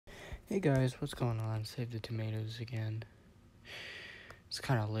Hey guys, what's going on? Save the tomatoes again. It's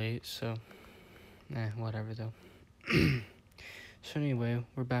kind of late, so whatever though. So anyway,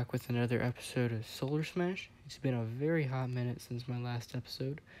 we're back with another episode of Solar Smash. It's been a very hot minute since my last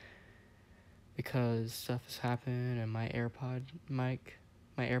episode because stuff has happened and my AirPods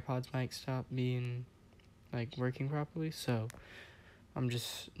mic stopped being working properly. So I'm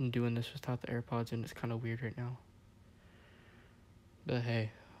just doing this without the AirPods and it's kind of weird right now. But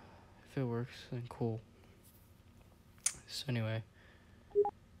hey, if it works, then cool. So anyway,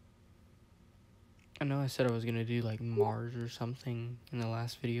 I know I said I was gonna do like Mars or something in the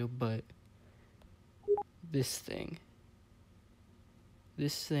last video, but this thing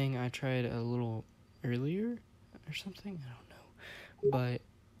I tried a little earlier or something, I don't know, but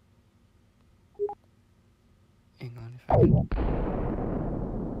hang on if I can.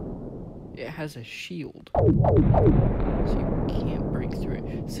 It has a shield, so you can't break through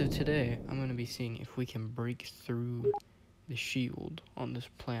it. So today, I'm going to be seeing if we can break through the shield on this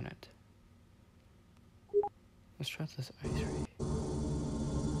planet. Let's try this ice ray.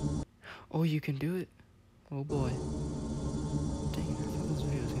 Oh, you can do it? Oh boy. Dang it, I thought this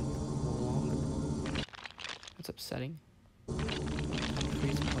video was going to be a little longer. That's upsetting.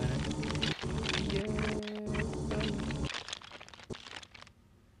 Freeze the planet. Yeah.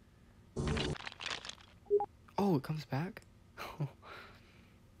 Oh, it comes back?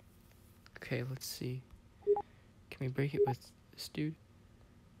 Okay, let's see. Can we break it with this dude?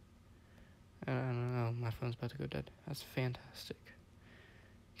 I don't know, my phone's about to go dead. That's fantastic.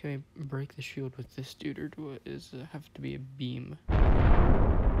 Can we break the shield with this dude, or do it have to be a beam?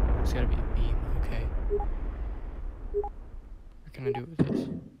 It's gotta be a beam, okay. What can I do with this?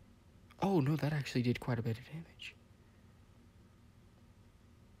 Oh, no, that actually did quite a bit of damage.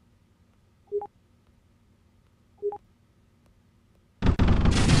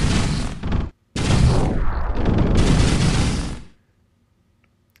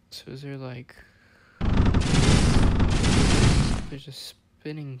 So is there there's a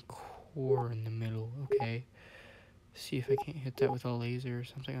spinning core in the middle, okay. See if I can't hit that with a laser or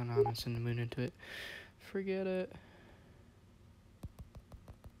something. Oh no, I'm gonna send the moon into it. Forget it.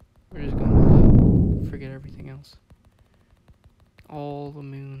 We're just going to forget everything else. All the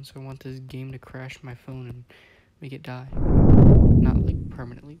moons. I want this game to crash my phone and make it die. Not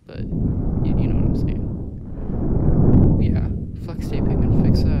permanently, but you know what I'm saying. Yeah, Flex Tape can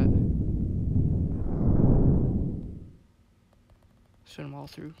fix that. Send them all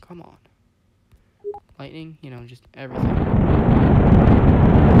through. Come on. Lightning, just everything.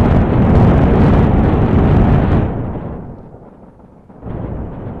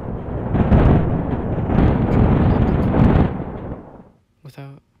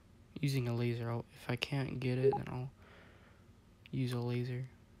 Without using a laser, if I can't get it, then I'll use a laser.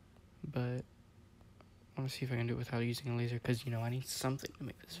 But I want to see if I can do it without using a laser, because, I need something to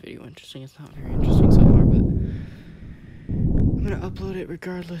make this video interesting. It's not very interesting so far, but I'm going to upload it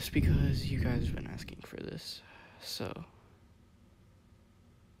regardless because you guys have been asking for this. So,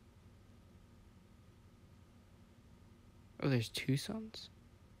 oh, there's two suns?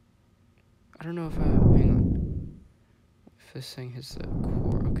 I don't know if hang on. If this thing hits the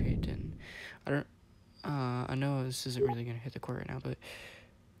core, okay, it didn't. I know this isn't really going to hit the core right now, but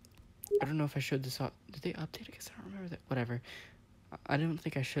I don't know if I showed this off. Did they update it? Because I don't remember that. Whatever. I don't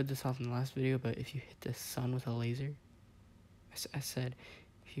think I showed this off in the last video, but if you hit the sun with a laser, I said,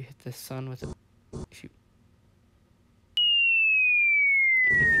 if you hit the sun with a, if you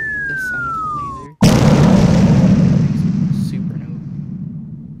hit the sun with a laser, supernova.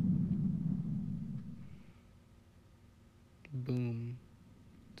 Boom.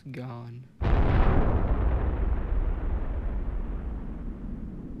 It's gone.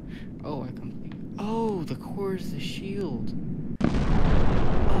 Oh, I complete. Oh, the core is the shield. Oh,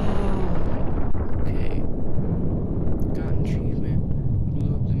 okay. Got an achievement.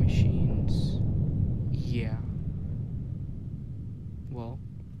 Blew up the machines. Yeah. Well,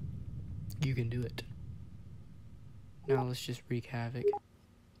 you can do it. Now let's just wreak havoc.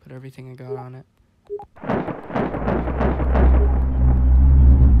 Put everything I got on it.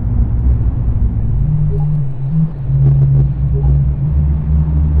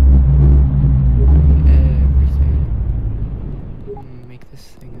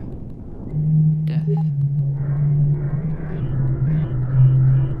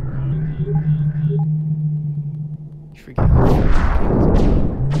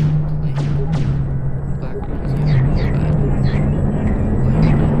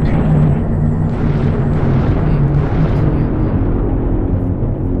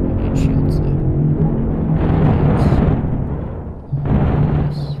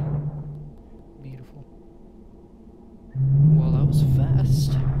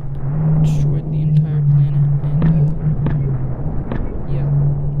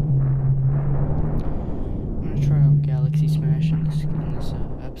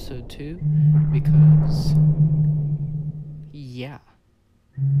 too, because yeah.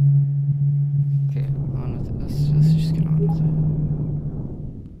 Okay, on with it. Let's just get on with it.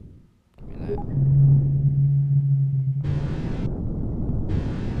 Give me that.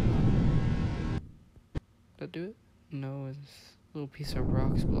 Did that do it? No, it's a little piece of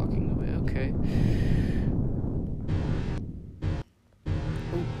rocks blocking the way. Okay.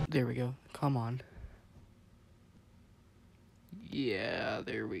 Oh, there we go. Come on. Yeah,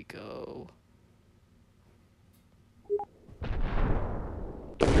 there we go.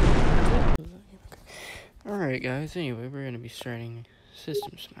 Alright guys, anyway, we're going to be starting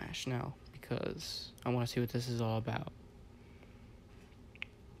System Smash now, because I want to see what this is all about.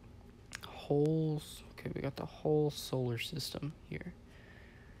 Holes. Okay, we got the whole solar system here.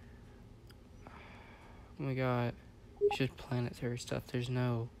 We got just planetary stuff. There's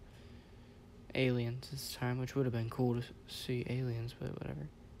no aliens this time, which would have been cool to see aliens, but whatever.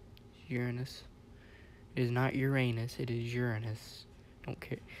 Uranus. It is not Uranus, it is Uranus. Don't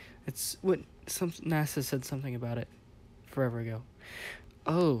care. It's what NASA said something about it forever ago.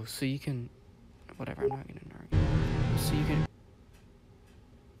 Oh, so you can, whatever, I'm not gonna argue. So you can,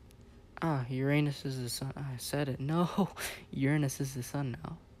 Uranus is the sun. I said it. No, Uranus is the sun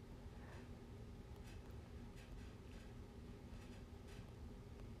now.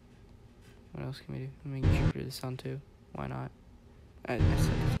 What else can we do? Make Jupiter the sun too. Why not? I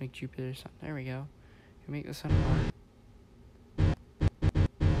said let's make Jupiter the sun. There we go. Can make the sun hard.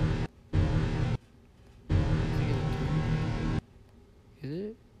 Is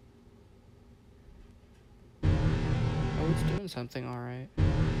it? Oh, it's doing something alright.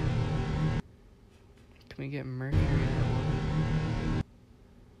 Can we get Mercury out of orbit?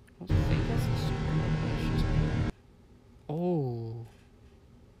 I don't think that's the supernova. It's just... Oh.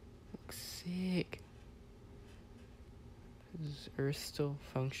 Looks sick. Is Earth still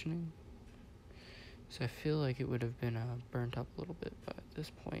functioning? So I feel like it would have been burnt up a little bit, but at this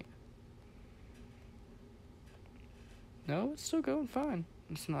point... No, it's still going fine.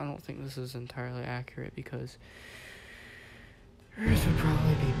 It's not, I don't think this is entirely accurate, because Earth would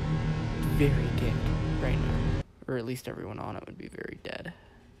probably be very dead right now. Or at least everyone on it would be very dead.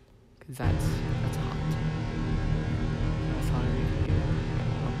 Because that's hot. That's hotter than you can get. I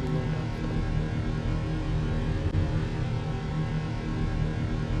don't want to blow it up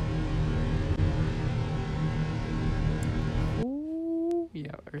though. Ooh,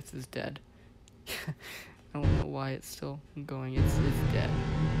 yeah, Earth is dead. I don't know why it's still going. It's dead.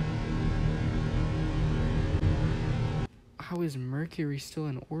 How is Mercury still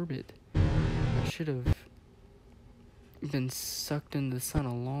in orbit? That should have been sucked into the sun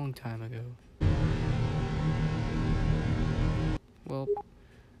a long time ago. Well,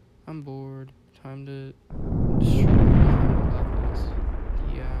 I'm bored. Time to destroy levels.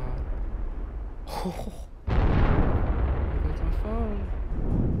 Yeah. Oh, there goes my phone.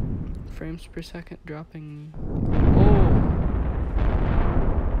 Frames per second dropping. Oh.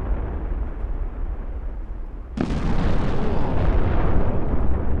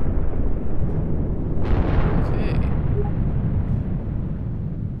 Okay.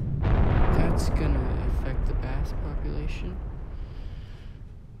 That's gonna affect the bass population.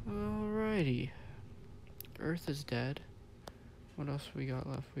 Alrighty. Earth is dead. What else we got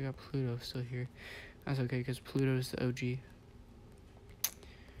left? We got Pluto still here. That's okay, because Pluto's the OG.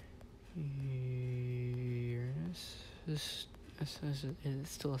 Uranus is it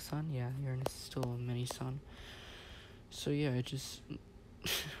still a sun? Yeah, Uranus is still a mini sun. So yeah, it just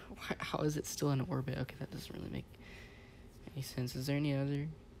how is it still in orbit? Okay, that doesn't really make any sense. Is there any other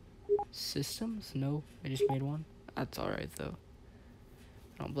systems? No, I just made one. That's alright though.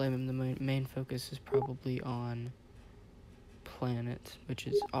 I don't blame him. The main focus is probably on planet, which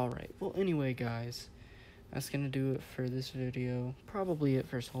is alright. Well, anyway, guys, that's gonna do it for this video. Probably it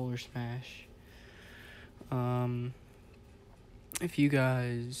for Solar Smash. If you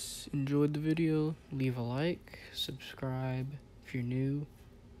guys enjoyed the video, leave a like, subscribe. If you're new,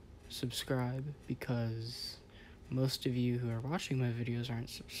 subscribe, because most of you who are watching my videos aren't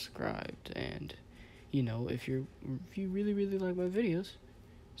subscribed. And you know, if you really like my videos,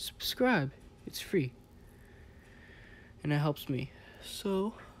 subscribe. It's free, and it helps me.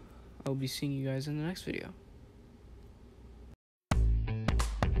 So I'll be seeing you guys in the next video.